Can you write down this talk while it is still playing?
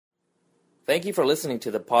Thank you for listening to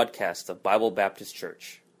the podcast of Bible Baptist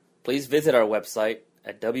Church. Please visit our website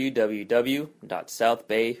at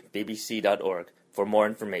www.southbaybbc.org for more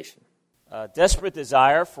information. A desperate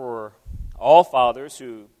desire for all fathers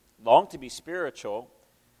who long to be spiritual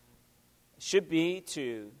should be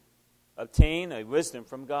to obtain a wisdom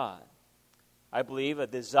from God. I believe a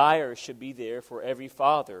desire should be there for every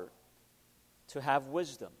father to have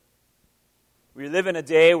wisdom. We live in a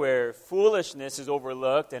day where foolishness is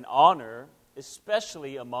overlooked and honor,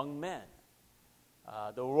 especially among men.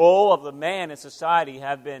 The role of the man in society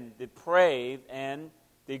have been depraved and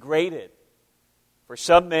degraded. For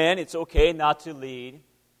some men, it's okay not to lead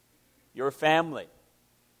your family.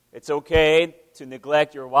 It's okay to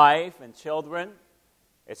neglect your wife and children.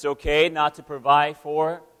 It's okay not to provide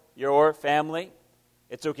for your family.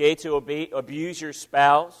 It's okay to abuse your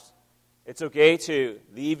spouse. It's okay to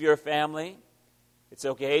leave your family. It's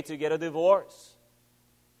okay to get a divorce.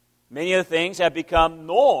 Many of the things have become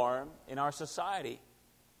norm in our society.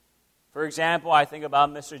 For example, I think about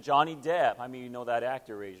Mr. Johnny Depp. I mean, you know that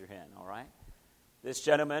actor, raise your hand, all right? This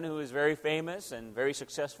gentleman who is very famous and very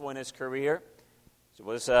successful in his career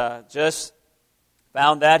was just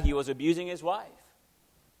found that he was abusing his wife.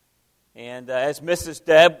 And as Mrs.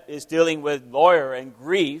 Depp is dealing with lawyer and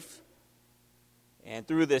grief, and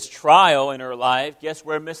through this trial in her life, guess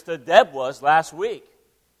where Mr. Depp was last week?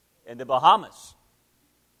 In the Bahamas.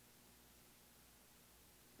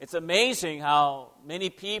 It's amazing how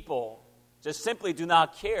many people just simply do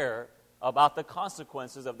not care about the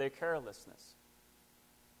consequences of their carelessness.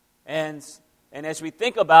 And as we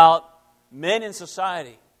think about men in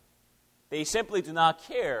society, they simply do not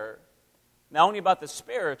care not only about the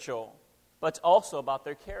spiritual, but also about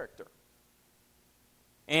their character.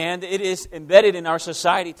 And it is embedded in our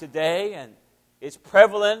society today, and it's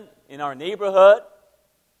prevalent in our neighborhood,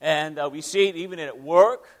 and we see it even at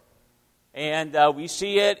work, and we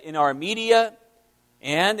see it in our media,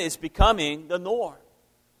 and it's becoming the norm.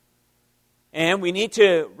 And we need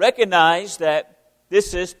to recognize that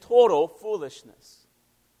this is total foolishness.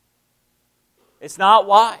 It's not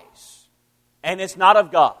wise, and it's not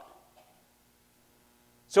of God.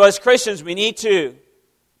 So as Christians, we need to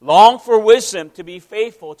long for wisdom to be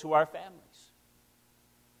faithful to our families,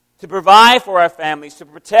 to provide for our families, to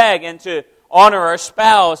protect and to honor our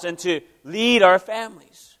spouse, and to lead our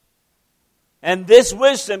families. And this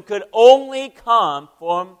wisdom could only come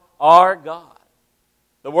from our God.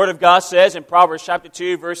 The Word of God says in Proverbs chapter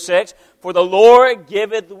 2, verse 6, "For the Lord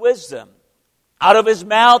giveth wisdom. Out of His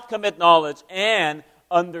mouth cometh knowledge and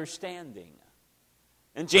understanding."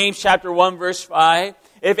 In James chapter 1, verse 5,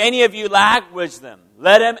 "If any of you lack wisdom,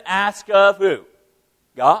 let him ask of" who?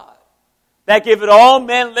 God. "That giveth all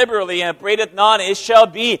men liberally and upbraideth not, it shall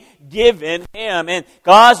be given him." And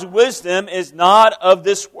God's wisdom is not of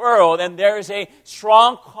this world. And there is a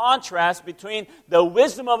strong contrast between the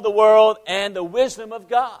wisdom of the world and the wisdom of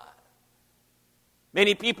God.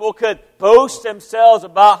 Many people could boast themselves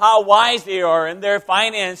about how wise they are in their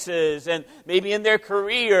finances and maybe in their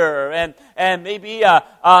career and maybe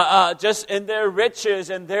just in their riches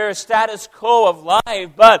and their status quo of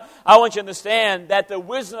life. But I want you to understand that the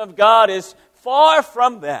wisdom of God is far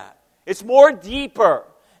from that. It's more deeper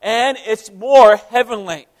and it's more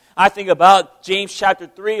heavenly. I think about James chapter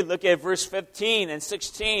 3, look at verse 15 and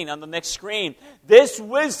 16 on the next screen. "This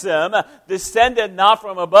wisdom descended not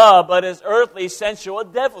from above, but is earthly, sensual,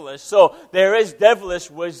 devilish." So there is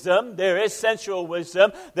devilish wisdom, there is sensual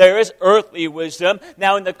wisdom, there is earthly wisdom.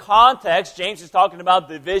 Now in the context, James is talking about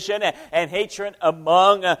division and hatred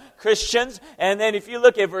among Christians. And then if you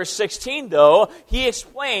look at verse 16 though, he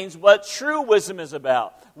explains what true wisdom is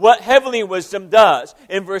about. What heavenly wisdom does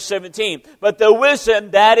in verse 17. "But the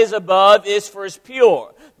wisdom that is above is first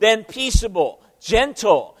pure, then peaceable,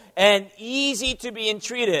 gentle, and easy to be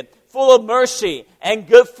entreated, full of mercy and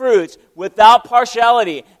good fruits, without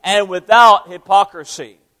partiality and without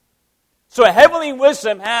hypocrisy." So heavenly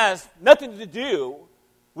wisdom has nothing to do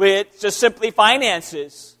with just simply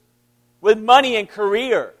finances, with money and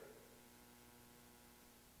career.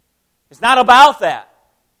 It's not about that.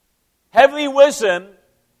 Heavenly wisdom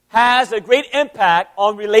has a great impact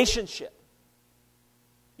on relationship.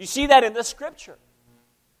 You see that in the Scripture.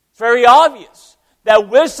 It's very obvious that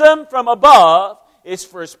wisdom from above is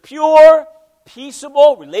first pure,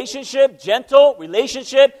 peaceable relationship, gentle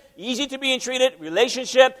relationship, easy to be entreated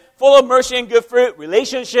relationship, full of mercy and good fruit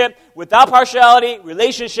relationship, without partiality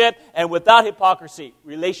relationship, and without hypocrisy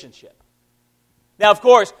relationship. Now, of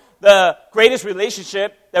course, the greatest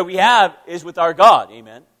relationship that we have is with our God.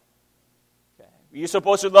 Amen. Okay. We're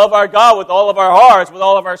supposed to love our God with all of our hearts, with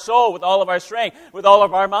all of our soul, with all of our strength, with all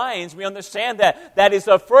of our minds. We understand that that is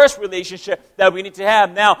the first relationship that we need to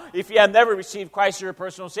have. Now, if you have never received Christ as your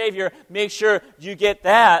personal Savior, make sure you get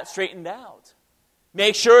that straightened out.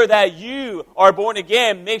 Make sure that you are born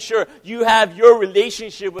again. Make sure you have your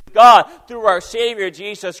relationship with God through our Savior,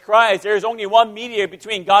 Jesus Christ. There is only one mediator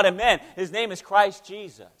between God and man. His name is Christ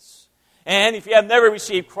Jesus. And if you have never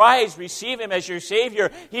received Christ, receive Him as your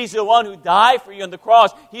Savior. He's the one who died for you on the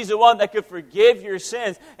cross. He's the one that could forgive your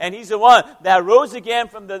sins. And He's the one that rose again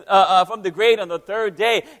from the grave on the third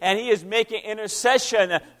day. And He is making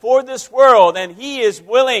intercession for this world. And He is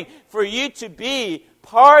willing for you to be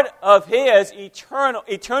part of His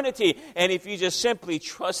eternity. And if you just simply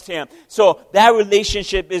trust Him. So that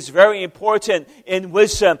relationship is very important in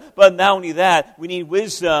wisdom. But not only that, we need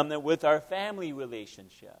wisdom with our family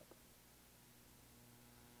relationship.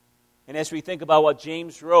 And as we think about what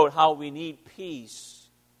James wrote, how we need peace,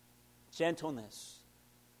 gentleness,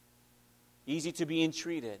 easy to be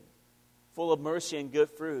entreated, full of mercy and good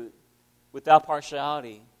fruit, without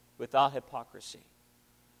partiality, without hypocrisy.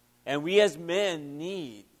 And we as men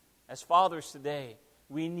need, as fathers today,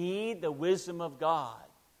 we need the wisdom of God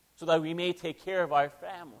so that we may take care of our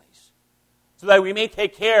families, so that we may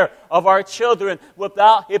take care of our children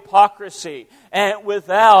without hypocrisy and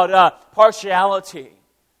without partiality.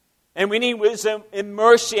 And we need wisdom and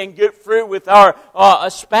mercy and good fruit with our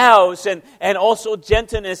spouse, and also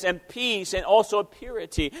gentleness and peace and also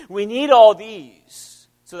purity. We need all these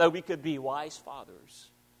so that we could be wise fathers.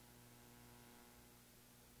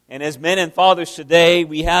 And as men and fathers today,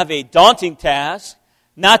 we have a daunting task,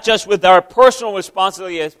 not just with our personal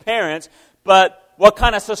responsibility as parents, but what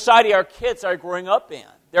kind of society our kids are growing up in.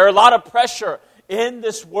 There are a lot of pressure in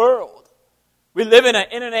this world. We live in an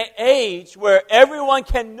internet age where everyone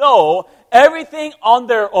can know everything on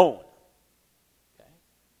their own. Okay?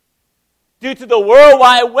 Due to the World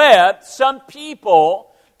Wide Web, some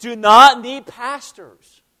people do not need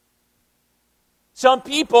pastors. Some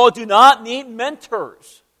people do not need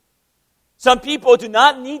mentors. Some people do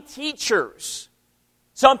not need teachers.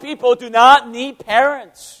 Some people do not need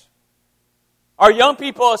parents. Our young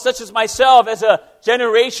people, such as myself, as a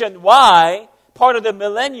Generation Y, part of the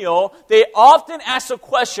millennial, they often ask the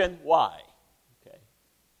question, why? Okay.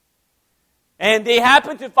 And they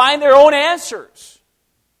happen to find their own answers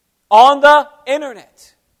on the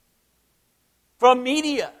internet, from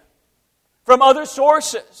media, from other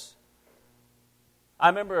sources. I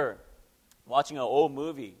remember watching an old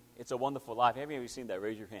movie, It's a Wonderful Life. Have you seen that?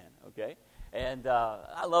 Raise your hand, okay? And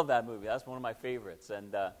I love that movie. That's one of my favorites.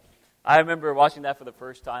 And I remember watching that for the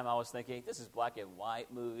first time. I was thinking, this is black and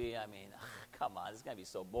white movie. I mean, come on, this is going to be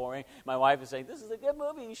so boring. My wife is saying, this is a good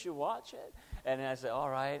movie. You should watch it. And then I said, all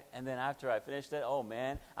right. And then after I finished it, oh,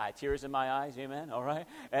 man, I had tears in my eyes. Amen. All right.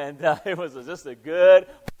 And it was just a good,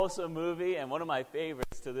 wholesome movie and one of my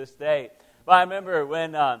favorites to this day. But I remember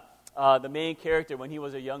when the main character, when he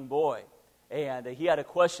was a young boy, and he had a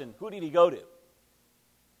question, who did he go to?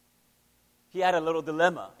 He had a little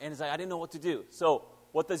dilemma. And he's like, I didn't know what to do. So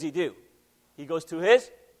what does he do? He goes to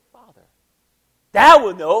his father. Dad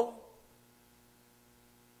would know.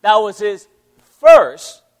 That was his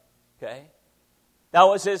first, okay? That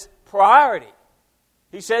was his priority.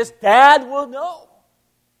 He says, Dad will know.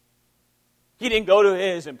 He didn't go to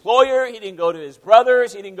his employer. He didn't go to his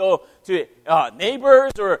brothers. He didn't go to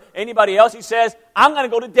neighbors or anybody else. He says, I'm going to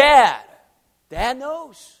go to Dad. Dad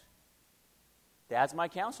knows. Dad's my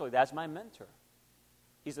counselor. Dad's my mentor.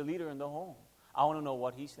 He's a leader in the home. I want to know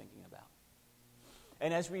what he's thinking about.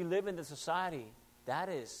 And as we live in the society, that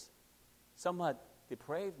is somewhat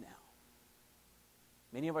depraved now.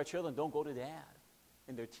 Many of our children don't go to Dad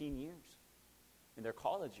in their teen years, in their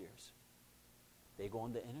college years. They go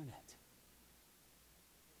on the internet.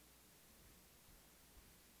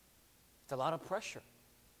 It's a lot of pressure.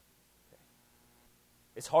 Okay.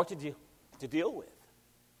 It's hard to deal with.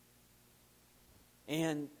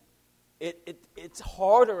 And it's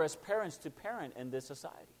harder as parents to parent in this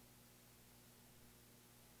society.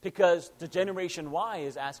 Because the Generation Y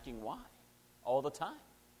is asking why all the time.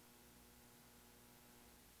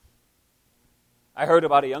 I heard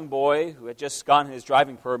about a young boy who had just gotten his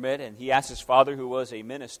driving permit, and he asked his father, who was a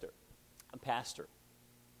minister, a pastor,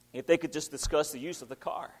 if they could just discuss the use of the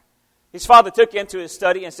car. His father took him to his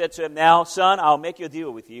study and said to him, now, son, I'll make a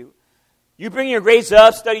deal with you. You bring your grades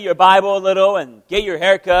up, study your Bible a little, and get your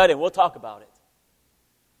hair cut, and we'll talk about it.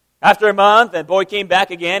 After a month, the boy came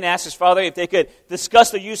back again, asked his father if they could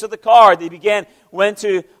discuss the use of the car. They again went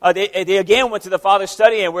to the father's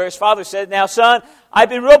study, and where his father said, "Now, son, I've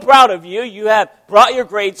been real proud of you. You have brought your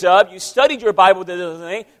grades up. You studied your Bible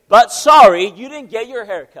diligently, but sorry, you didn't get your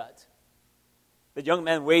hair cut." The young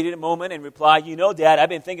man waited a moment and replied, "You know, Dad, I've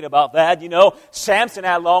been thinking about that. You know, Samson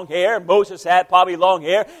had long hair, and Moses had probably long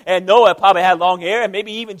hair, and Noah probably had long hair, and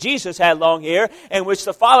maybe even Jesus had long hair." In which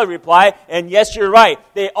the father replied, "And yes, you're right.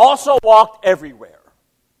 They also walked everywhere."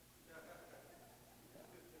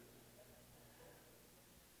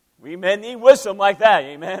 We men need wisdom like that,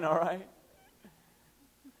 amen, all right?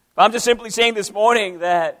 But I'm just simply saying this morning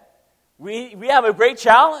that we have a great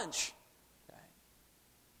challenge.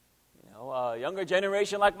 A younger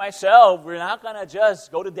generation like myself, we're not going to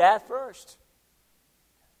just go to Dad first.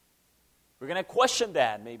 We're going to question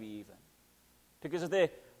Dad, maybe even, because of the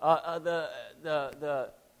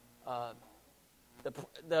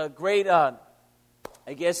great,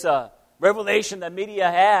 revelation that media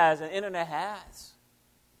has and internet has,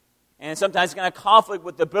 and sometimes it's going to conflict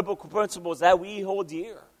with the biblical principles that we hold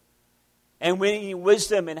dear. And we need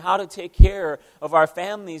wisdom in how to take care of our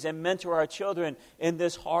families and mentor our children in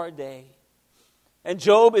this hard day. And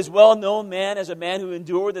Job is well-known man as a man who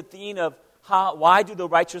endured the theme of why do the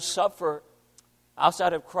righteous suffer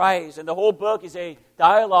outside of Christ. And the whole book is a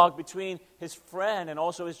dialogue between his friend and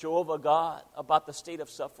also his Jehovah God about the state of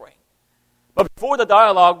suffering. But before the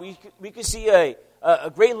dialogue, we could see a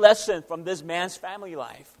great lesson from this man's family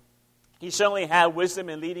life. He certainly had wisdom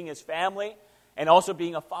in leading his family and also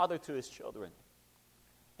being a father to his children.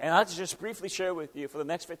 And I'd like to just briefly share with you for the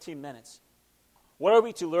next 15 minutes, what are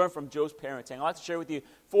we to learn from Job's parenting? I'd like to share with you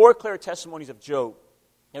 4 clear testimonies of Job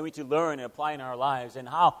that we to learn and apply in our lives and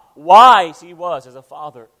how wise he was as a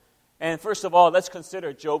father. And first of all, let's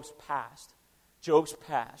consider Job's past. Job's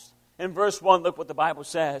past. In verse 1, look what the Bible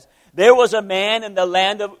says. There was a man in the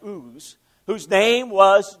land of Uz whose name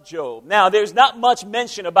was Job. Now, there's not much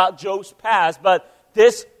mention about Job's past, but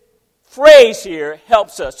this phrase here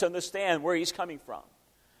helps us to understand where he's coming from.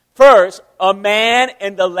 First, a man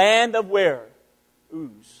in the land of where?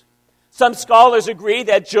 Uz. Some scholars agree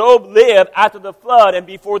that Job lived after the flood and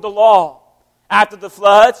before the law. After the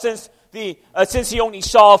flood, since he only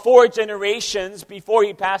saw 4 generations before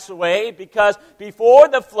he passed away, because before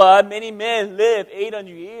the flood, many men lived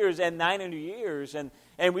 800 years and 900 years. And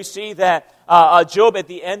we see that Job, at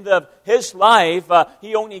the end of his life,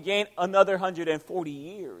 he only gained another 140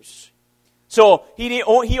 years. So he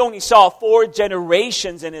only saw 4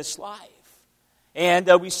 generations in his life. And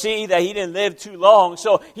we see that he didn't live too long,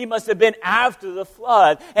 so he must have been after the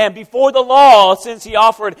flood. And before the law, since he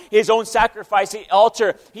offered his own sacrifice at the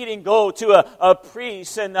altar, he didn't go to a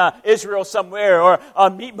priest in Israel somewhere or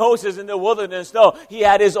meet Moses in the wilderness. No, he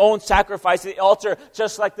had his own sacrifice at the altar,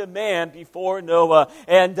 just like the man before Noah.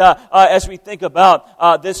 And as we think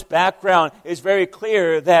about this background, it's very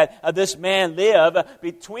clear that this man lived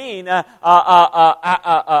between after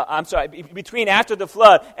the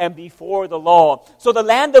flood and before the law. So the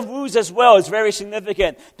land of Uz as well is very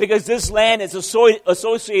significant because this land is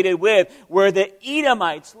associated with where the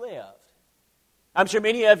Edomites lived. I'm sure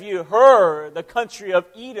many of you heard the country of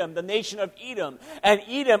Edom, the nation of Edom. And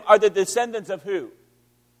Edom are the descendants of who?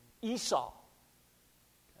 Esau.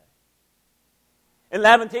 In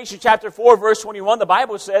Lamentation chapter 4, verse 21, the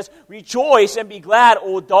Bible says, "Rejoice and be glad,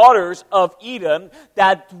 O daughters of Edom,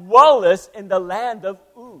 that dwellest in the land of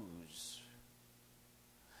Uz."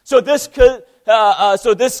 So this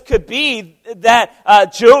could be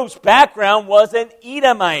that Job's background was an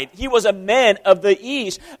Edomite. He was a man of the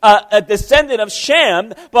east, a descendant of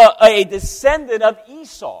Shem, but a descendant of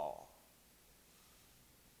Esau.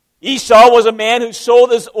 Esau was a man who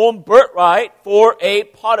sold his own birthright for a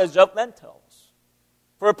pottage of lentils,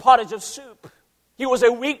 for a pottage of soup. He was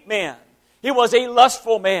a weak man. He was a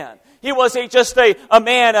lustful man. He was just a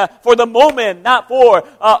man for the moment, not for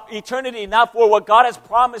eternity, not for what God has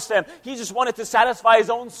promised him. He just wanted to satisfy his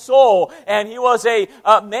own soul. And he was a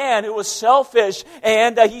man who was selfish.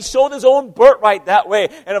 And he sold his own birthright that way.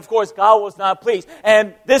 And of course, God was not pleased.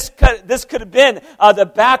 And this could have been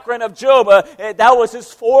the background of Job. That was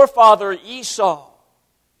his forefather, Esau.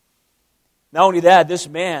 Not only that, this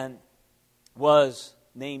man was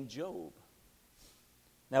named Job.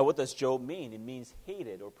 Now, what does Job mean? It means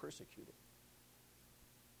hated or persecuted.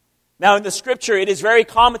 Now, in the Scripture, it is very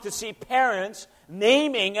common to see parents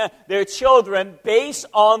naming their children based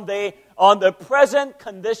on the present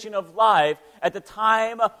condition of life at the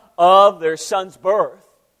time of their son's birth.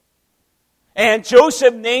 And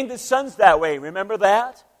Joseph named his sons that way. Remember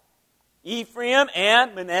that? Ephraim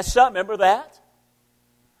and Manasseh. Remember that?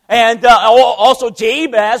 And also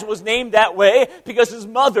Jabez was named that way because his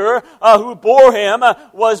mother, who bore him,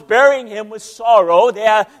 was bearing him with sorrow. They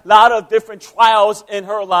had a lot of different trials in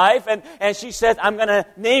her life. And she said, I'm going to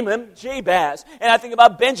name him Jabez. And I think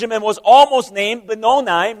about Benjamin was almost named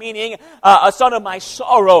Benoni, meaning a son of my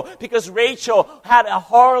sorrow, because Rachel had a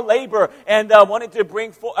hard labor and wanted to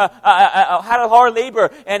bring had a hard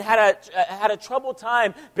labor and had a troubled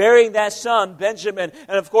time bearing that son, Benjamin.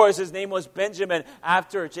 And of course, his name was Benjamin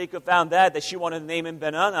after Jacob found that she wanted to name him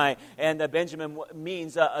Benoni, and Benjamin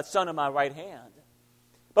means a son of my right hand.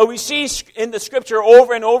 But we see in the Scripture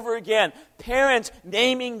over and over again, parents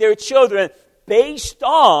naming their children based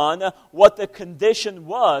on what the condition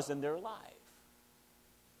was in their life.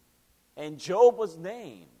 And Job was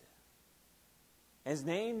named. His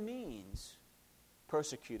name means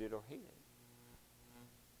persecuted or hated.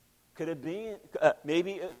 Could it be,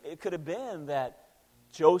 maybe it could have been that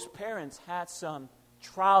Job's parents had some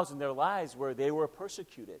trials in their lives where they were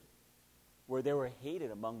persecuted, where they were hated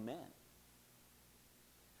among men.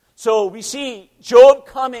 So we see Job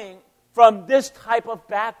coming from this type of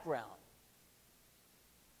background.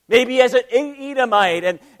 Maybe as an Edomite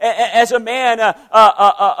and as a man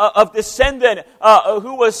of descendant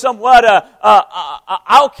who was somewhat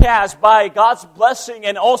outcast by God's blessing.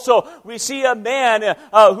 And also we see a man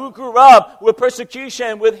who grew up with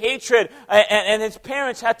persecution, with hatred, and his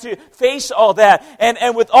parents had to face all that.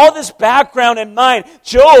 And with all this background in mind,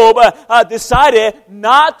 Job decided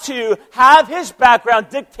not to have his background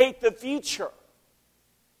dictate the future.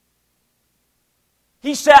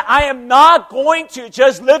 He said, I am not going to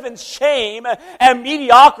just live in shame and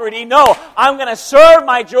mediocrity. No, I'm going to serve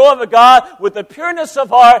my Jehovah God with the pureness of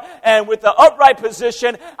heart and with the upright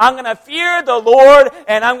position. I'm going to fear the Lord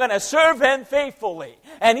and I'm going to serve Him faithfully.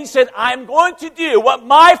 And he said, I'm going to do what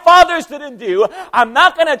my fathers didn't do. I'm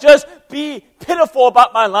not going to just be pitiful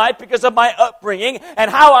about my life because of my upbringing and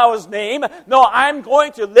how I was named. No, I'm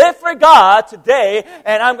going to live for God today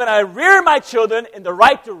and I'm going to rear my children in the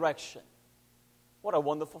right direction. What a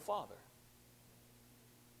wonderful father.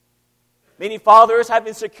 Many fathers have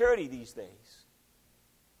insecurity these days.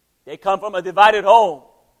 They come from a divided home.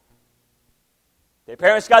 Their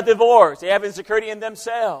parents got divorced. They have insecurity in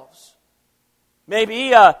themselves.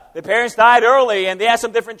 Maybe the parents died early and they had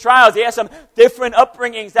some different trials. They had some different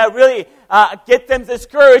upbringings that really get them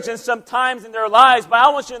discouraged in some times in their lives. But I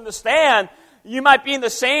want you to understand, you might be in the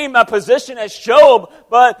same position as Job,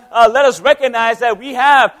 but let us recognize that we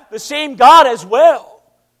have the same God as well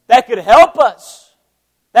that could help us,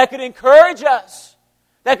 that could encourage us,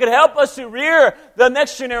 that could help us to rear the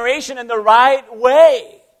next generation in the right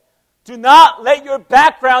way. Do not let your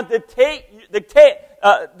background dictate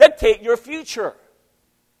your future.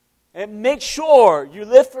 And make sure you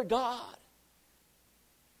live for God.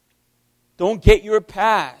 Don't get your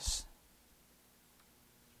past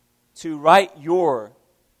to write your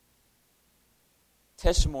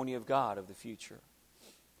testimony of God of the future.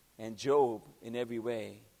 And Job, in every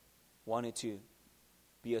way, wanted to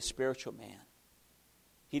be a spiritual man.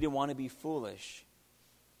 He didn't want to be foolish.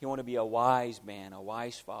 He wanted to be a wise man, a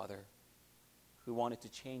wise father who wanted to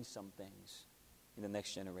change some things in the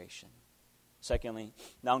next generation. Secondly,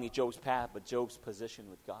 not only Job's path, but Job's position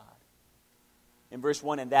with God. In verse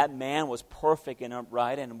 1, and that man was perfect and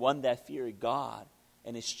upright, and one that feared God,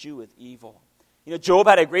 and escheweth evil. You know, Job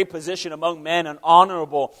had a great position among men, an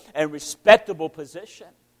honorable and respectable position.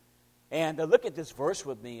 And look at this verse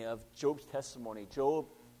with me of Job's testimony. Job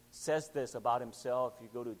says this about himself. If you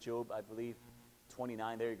go to Job, I believe,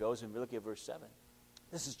 29, there he goes, and look at verse 7.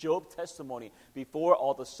 This is Job's testimony before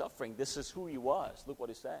all the suffering. This is who he was. Look what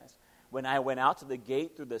it says. When I went out to the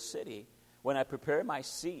gate through the city, when I prepared my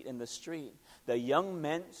seat in the street, the young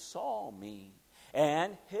men saw me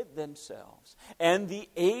and hid themselves. And the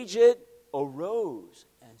aged arose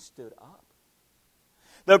and stood up.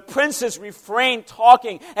 The princes refrained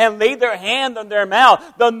talking and laid their hand on their mouth.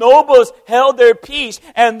 The nobles held their peace,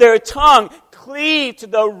 and their tongue cleaved to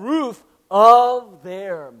the roof of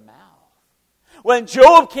their mouth. When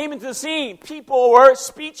Job came into the scene, people were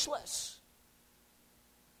speechless.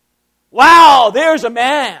 Wow, there's a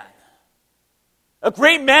man. A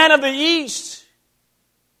great man of the East.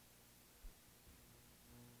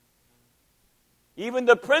 Even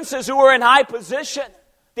the princes who were in high position,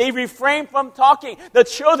 they refrained from talking. The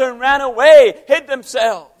children ran away, hid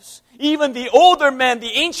themselves. Even the older men,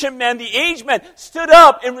 the ancient men, the aged men stood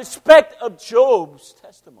up in respect of Job's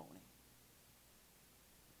testimony.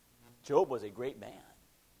 Job was a great man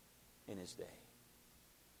in his day.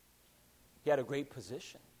 He had a great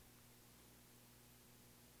position.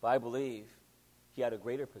 But I believe he had a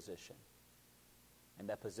greater position, and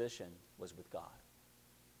that position was with God.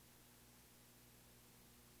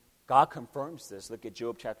 God confirms this. Look at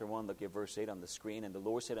Job chapter 1, look at verse 8 on the screen. And the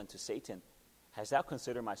Lord said unto Satan, Hast thou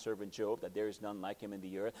considered my servant Job, that there is none like him in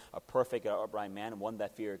the earth, a perfect and upright man, one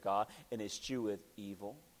that feareth God, and escheweth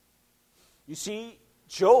evil? You see,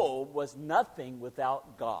 Job was nothing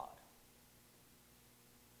without God.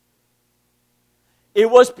 It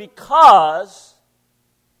was because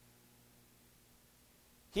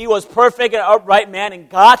he was perfect and upright man in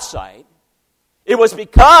God's sight. It was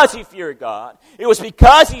because he feared God. It was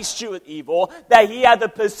because he eschewed evil that he had the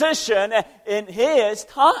position in his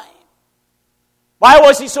time. Why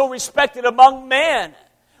was he so respected among men?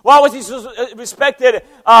 Why was he so respected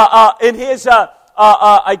in his,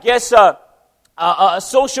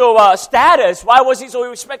 social status? Why was he so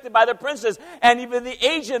respected by the princes and even the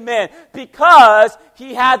aged men? Because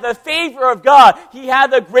he had the favor of God. He had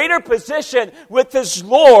the greater position with his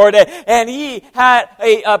Lord, and he had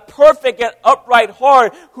a perfect and upright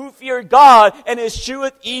heart who feared God and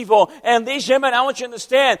eschewed evil. And ladies and gentlemen, I want you to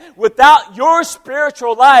understand, without your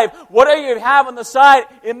spiritual life, whatever you have on the side,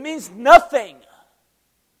 it means nothing.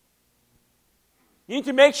 You need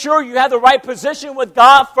to make sure you have the right position with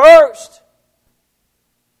God first.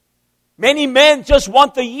 Many men just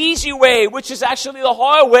want the easy way, which is actually the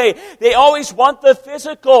hard way. They always want the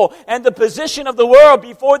physical and the position of the world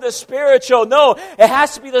before the spiritual. No, it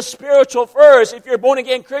has to be the spiritual first if you're a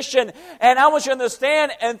born-again Christian. And I want you to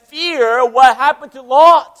understand and fear what happened to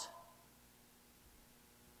Lot.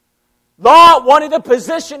 Lot wanted a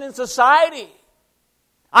position in society.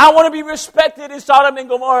 I want to be respected in Sodom and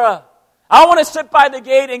Gomorrah. I want to sit by the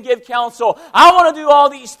gate and give counsel. I want to do all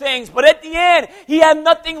these things. But at the end, he had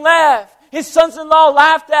nothing left. His sons-in-law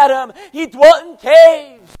laughed at him. He dwelt in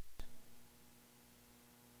caves.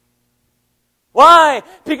 Why?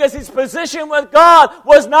 Because his position with God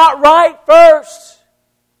was not right first.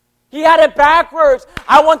 He had it backwards.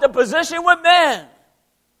 I want the position with men.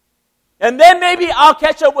 And then maybe I'll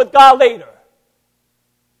catch up with God later.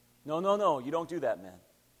 No. You don't do that, man.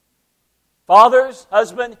 Fathers,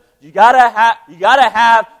 husband, you gotta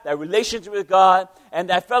have that relationship with God and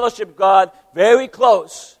that fellowship with God very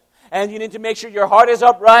close. And you need to make sure your heart is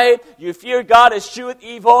upright, you fear God, eschew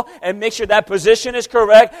evil, and make sure that position is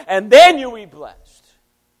correct, and then you'll be blessed.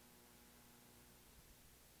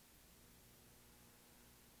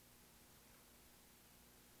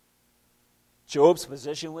 Job's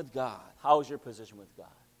position with God. How is your position with God?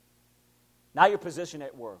 Not your position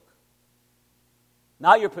at work.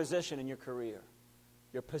 Not your position in your career.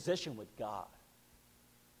 Your position with God.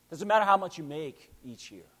 Doesn't matter how much you make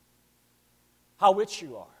each year. How rich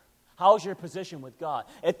you are. How's your position with God?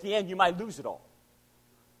 At the end, you might lose it all.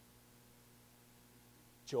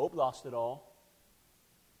 Job lost it all.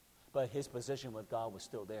 But his position with God was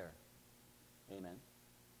still there. Amen.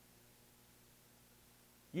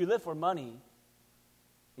 You live for money,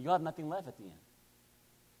 and you have nothing left at the end.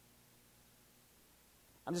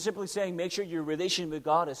 I'm just simply saying, make sure your relation with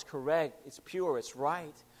God is correct, it's pure, it's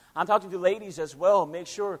right. I'm talking to ladies as well. Make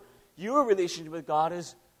sure your relationship with God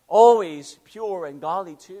is always pure and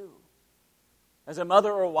godly too. As a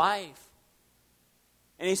mother or wife.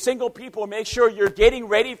 Any single people, make sure you're getting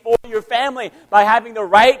ready for your family by having the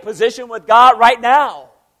right position with God right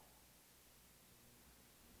now.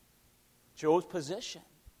 Job's position.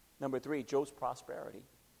 Number 3, Job's prosperity.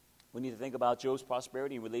 We need to think about Job's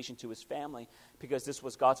prosperity in relation to his family because this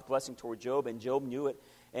was God's blessing toward Job, and Job knew it.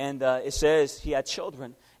 And it says he had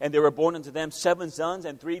children, and there were born unto them 7 sons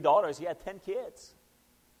and 3 daughters. He had 10 kids.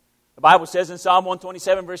 The Bible says in Psalm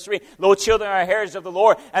 127, verse 3, Lo, children are heritage of the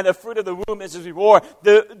Lord, and the fruit of the womb is his reward.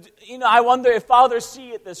 I wonder if fathers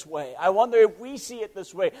see it this way. I wonder if we see it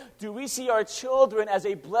this way. Do we see our children as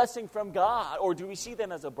a blessing from God, or do we see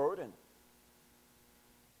them as a burden?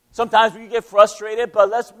 Sometimes we get frustrated, but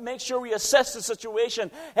let's make sure we assess the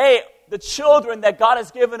situation. Hey, the children that God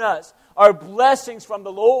has given us are blessings from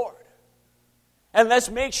the Lord. And let's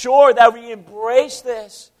make sure that we embrace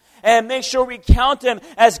this. And make sure we count them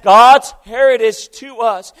as God's heritage to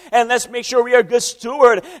us. And let's make sure we are a good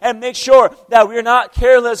steward. And make sure that we're not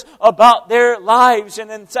careless about their lives. And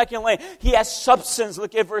then secondly, he has substance.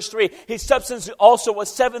 Look at verse 3. His substance also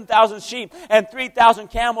was 7,000 sheep and 3,000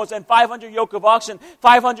 camels and 500 yoke of oxen,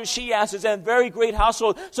 500 she-asses, and very great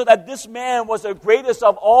household. So that this man was the greatest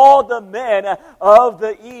of all the men of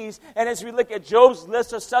the east. And as we look at Job's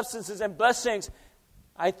list of substances and blessings,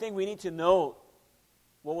 I think we need to know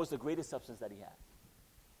what was the greatest substance that he had.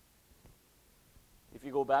 If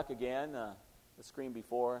you go back again, the screen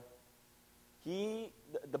before,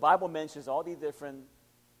 the Bible mentions all these different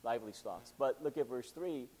lively stocks. But look at verse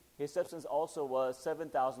 3. His substance also was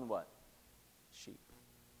 7,000 what? Sheep.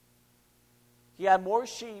 He had more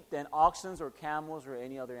sheep than oxen or camels or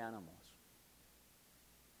any other animals.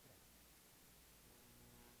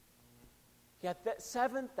 He had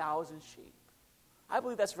 7,000 sheep. I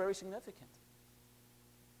believe that's very significant.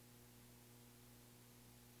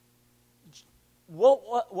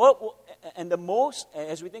 And the most,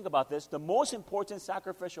 as we think about this, the most important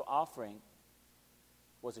sacrificial offering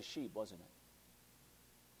was a sheep, wasn't it?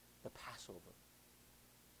 The Passover,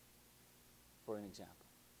 for an example.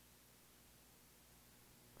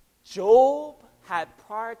 Job had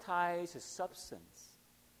prioritized his substance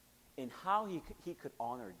in how he could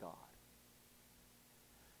honor God.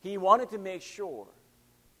 He wanted to make sure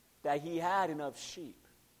that he had enough sheep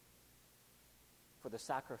for the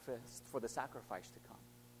sacrifice to come.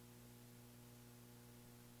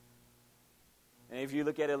 And if you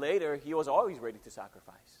look at it later, he was always ready to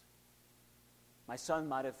sacrifice. My son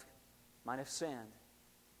might have sinned.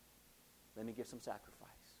 Let me give some sacrifice.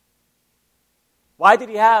 Why did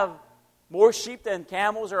he have more sheep than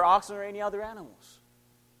camels or oxen or any other animals?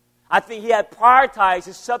 I think he had prioritized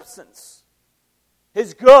his substance,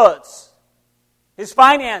 his goods, his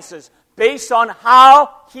finances, based on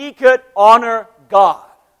how he could honor God.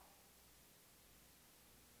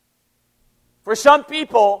 For some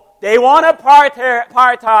people, they want to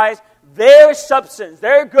prioritize their substance,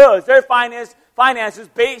 their goods, their finances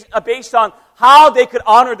based on how they could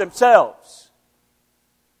honor themselves.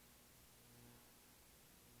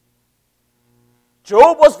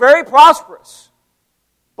 Job was very prosperous.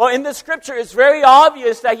 But in the scripture, it's very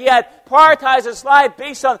obvious that he had prioritized his life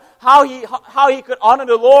based on how he could honor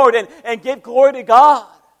the Lord and give glory to God.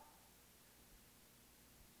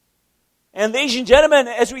 And ladies and gentlemen,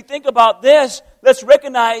 as we think about this, let's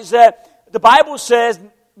recognize that the Bible says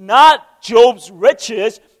not Job's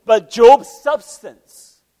riches, but Job's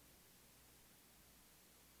substance.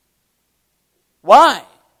 Why?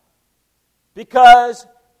 Because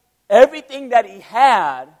everything that he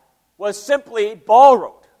had was simply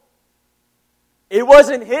borrowed. It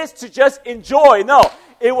wasn't his to just enjoy. No,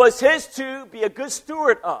 it was his to be a good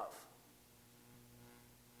steward of.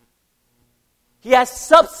 He has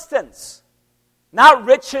substance. Not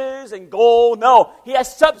riches and gold. No, he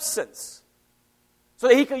has substance. So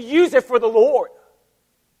that he could use it for the Lord.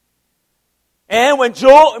 And when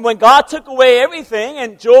God took away everything,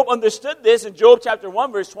 and Job understood this in Job chapter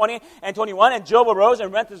 1, verse 20 and 21, and Job arose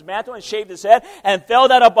and rent his mantle and shaved his head and fell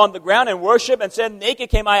down upon the ground and worshipped and said, naked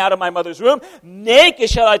came I out of my mother's womb, naked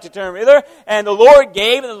shall I return hither. And the Lord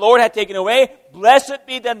gave, and the Lord had taken away. Blessed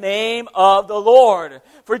be the name of the Lord.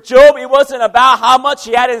 For Job, it wasn't about how much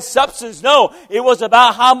he had in substance. No, it was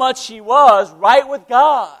about how much he was right with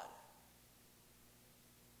God.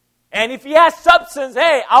 And if he has substance,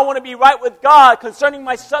 hey, I want to be right with God concerning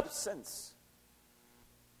my substance.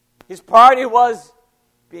 His priority was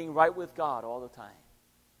being right with God all the time.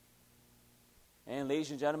 And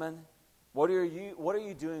ladies and gentlemen, what are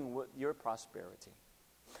you doing with your prosperity?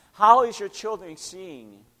 How is your children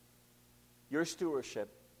seeing your stewardship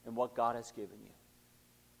and what God has given you?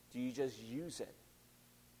 Do you just use it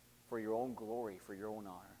for your own glory, for your own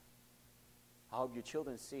honor? I hope your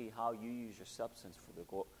children see how you use your substance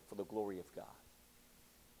for the glory of God.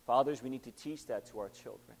 Fathers, we need to teach that to our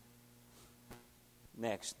children.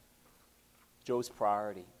 Next, Job's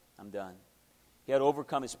priority. I'm done. He had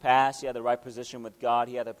overcome his past. He had the right position with God.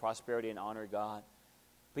 He had the prosperity and honor God.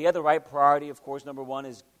 But he had the right priority. Of course, number one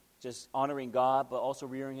is just honoring God, but also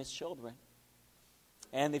rearing his children.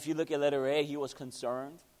 And if you look at letter A, he was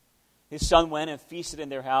concerned. His son went and feasted in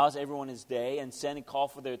their house, everyone his day, and sent and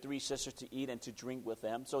called for their 3 sisters to eat and to drink with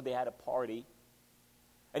them. So they had a party.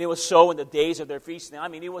 And it was so in the days of their feasting. I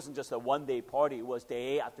mean, it wasn't just a one-day party. It was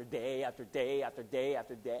day after day after day after day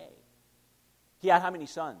after day. He had how many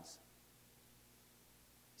sons?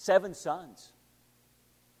 7 sons.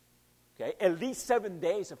 Okay, at least 7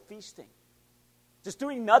 days of feasting. Just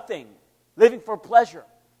doing nothing, living for pleasure.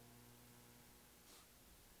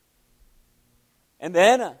 And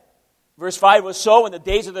then, verse 5 was so, when the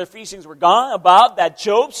days of their feastings were gone about, that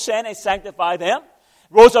Job sent and sanctified them,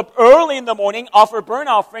 rose up early in the morning, offered burnt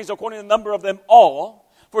offerings according to the number of them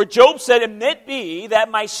all. For Job said, it may be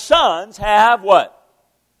that my sons have what?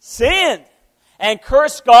 Sinned. And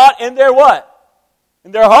cursed God in their what?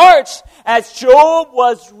 In their hearts. As Job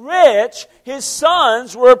was rich, his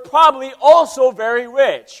sons were probably also very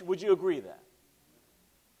rich. Would you agree that?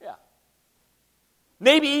 Yeah.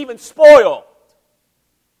 Maybe even spoiled.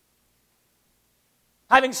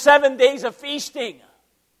 Having 7 days of feasting.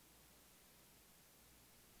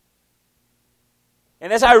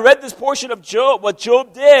 And as I read this portion of Job, what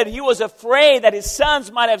Job did, he was afraid that his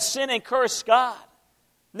sons might have sinned and cursed God.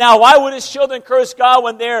 Now, why would his children curse God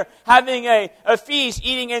when they're having a feast,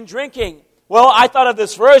 eating and drinking? Well, I thought of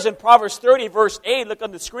this verse in Proverbs 30, verse 8. Look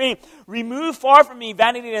on the screen. Remove far from me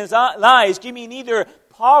vanity and lies. Give me neither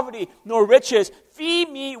poverty nor riches. Feed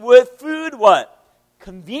me with food, what?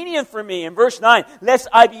 Convenient for me. In verse 9, lest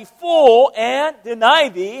I be full and deny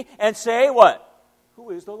thee and say, what?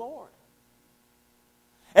 Who is the Lord?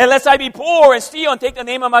 And lest I be poor and steal and take the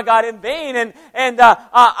name of my God in vain. And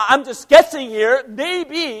I'm just guessing here,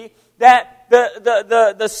 maybe that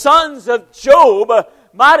the sons of Job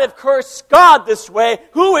might have cursed God this way.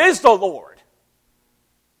 Who is the Lord?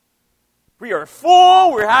 We are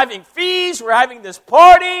full, we're having feasts, we're having this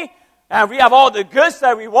party, and we have all the goods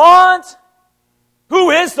that we want. Who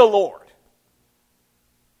is the Lord?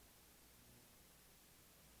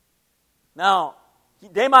 Now,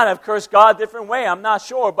 they might have cursed God a different way, I'm not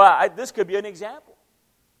sure, but this could be an example.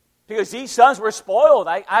 Because these sons were spoiled,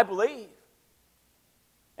 I believe.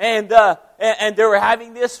 And they were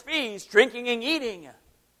having this feast, drinking and eating,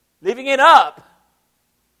 living it up.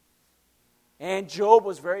 And Job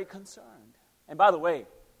was very concerned. And by the way,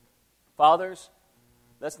 fathers,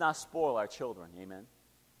 let's not spoil our children, amen?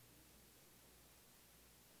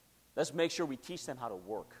 Let's make sure we teach them how to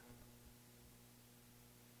work.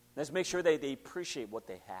 Let's make sure they appreciate what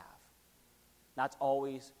they have, not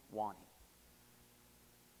always wanting.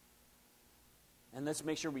 And let's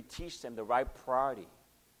make sure we teach them the right priority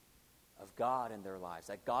of God in their lives,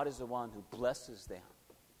 that God is the one who blesses them,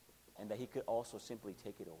 and that He could also simply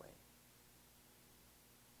take it away.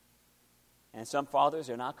 And some fathers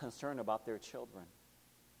are not concerned about their children.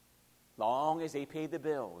 Long as they pay the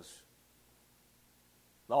bills,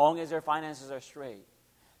 long as their finances are straight,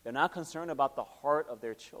 they're not concerned about the heart of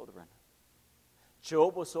their children.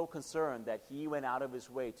 Job was so concerned that he went out of his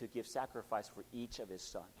way to give sacrifice for each of his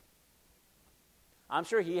sons. I'm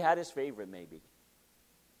sure he had his favorite, maybe.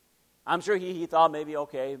 I'm sure he thought maybe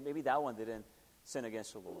that one didn't sin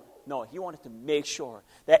against the Lord. No, he wanted to make sure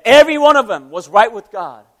that every one of them was right with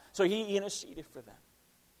God. So he interceded for them.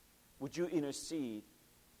 Would you intercede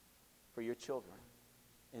for your children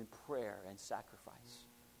in prayer and sacrifice?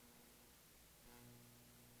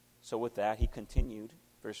 So with that, he continued,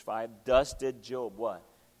 verse 5, thus did Job what?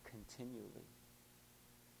 Continually.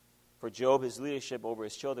 For Job, his leadership over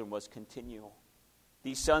his children was continual.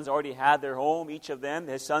 These sons already had their home, each of them.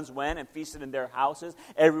 His sons went and feasted in their houses,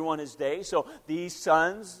 everyone his day. So these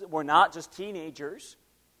sons were not just teenagers.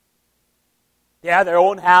 They have their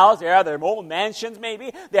own house, they have their own mansions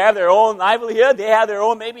maybe, they have their own livelihood, they have their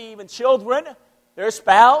own maybe even children, their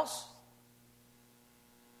spouse.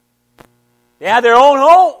 They have their own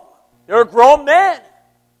home. They're grown men.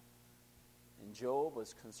 And Job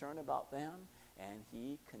was concerned about them, and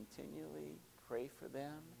he continually prayed for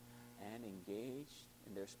them and engaged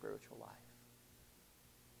in their spiritual life.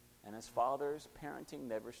 And as fathers, parenting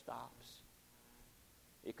never stops.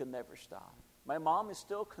 It could never stop. My mom is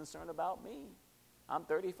still concerned about me. I'm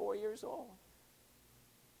 34 years old.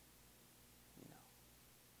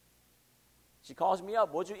 She calls me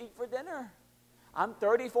up, what'd you eat for dinner? I'm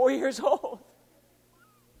 34 years old.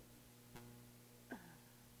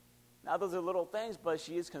 Now, those are little things, but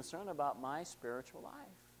she is concerned about my spiritual life.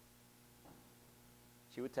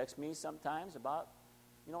 She would text me sometimes about,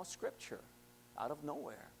 scripture out of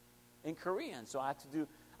nowhere in Korean. So I have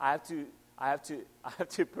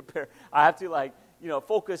to prepare. I have to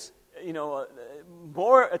focus,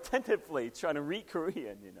 more attentively trying to read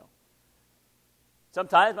Korean,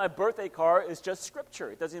 Sometimes my birthday card is just scripture.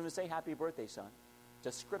 It doesn't even say happy birthday, son.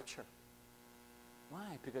 Just scripture.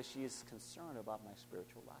 Why? Because she is concerned about my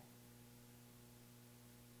spiritual life.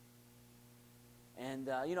 And,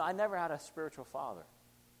 I never had a spiritual father.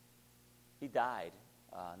 He died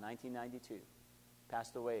 1992.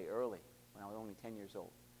 Passed away early when I was only 10 years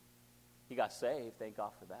old. He got saved, thank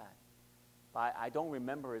God for that. But I don't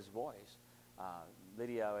remember his voice.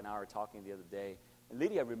 Lydia and I were talking the other day, and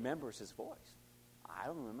Lydia remembers his voice. I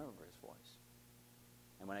don't remember his voice.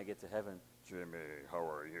 And when I get to heaven, Jimmy, how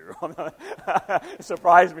are you? It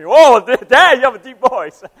surprised me. Whoa, Dad, you have a deep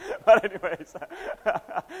voice. But anyways,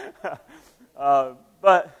 I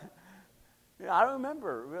don't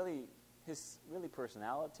remember really his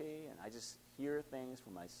personality, and I just hear things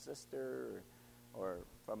from my sister or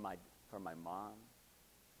from my mom.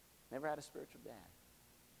 Never had a spiritual dad.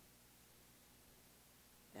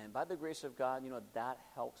 And by the grace of God, that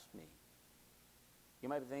helps me. You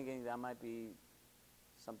might be thinking that might be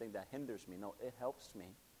something that hinders me. No, it helps me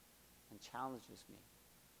and challenges me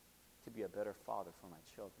to be a better father for my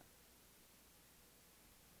children.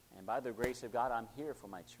 And by the grace of God, I'm here for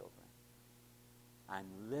my children. I'm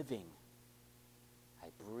living. I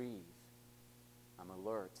breathe. I'm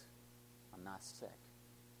alert. I'm not sick.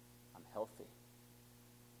 I'm healthy.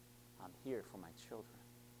 I'm here for my children.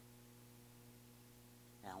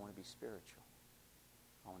 And I want to be spiritual.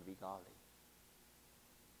 I want to be godly.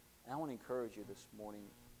 And I want to encourage you this morning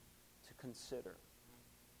to consider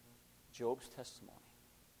Job's testimony.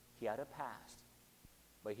 He had a past,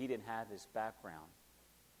 but he didn't have his background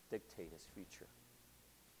dictate his future.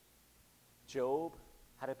 Job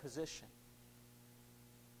had a position,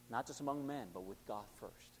 not just among men, but with God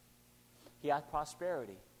first. He had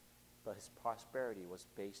prosperity, but his prosperity was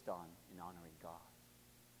based on and honoring God.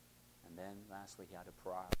 And then lastly, he had a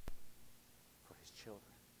priority for his children.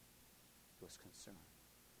 He was concerned,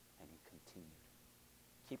 and he continued.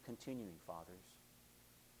 Keep continuing, fathers.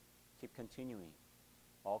 Keep continuing,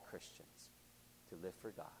 all Christians, to live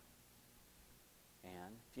for God.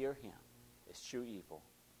 And fear him, eschew evil,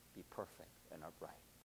 be perfect and upright.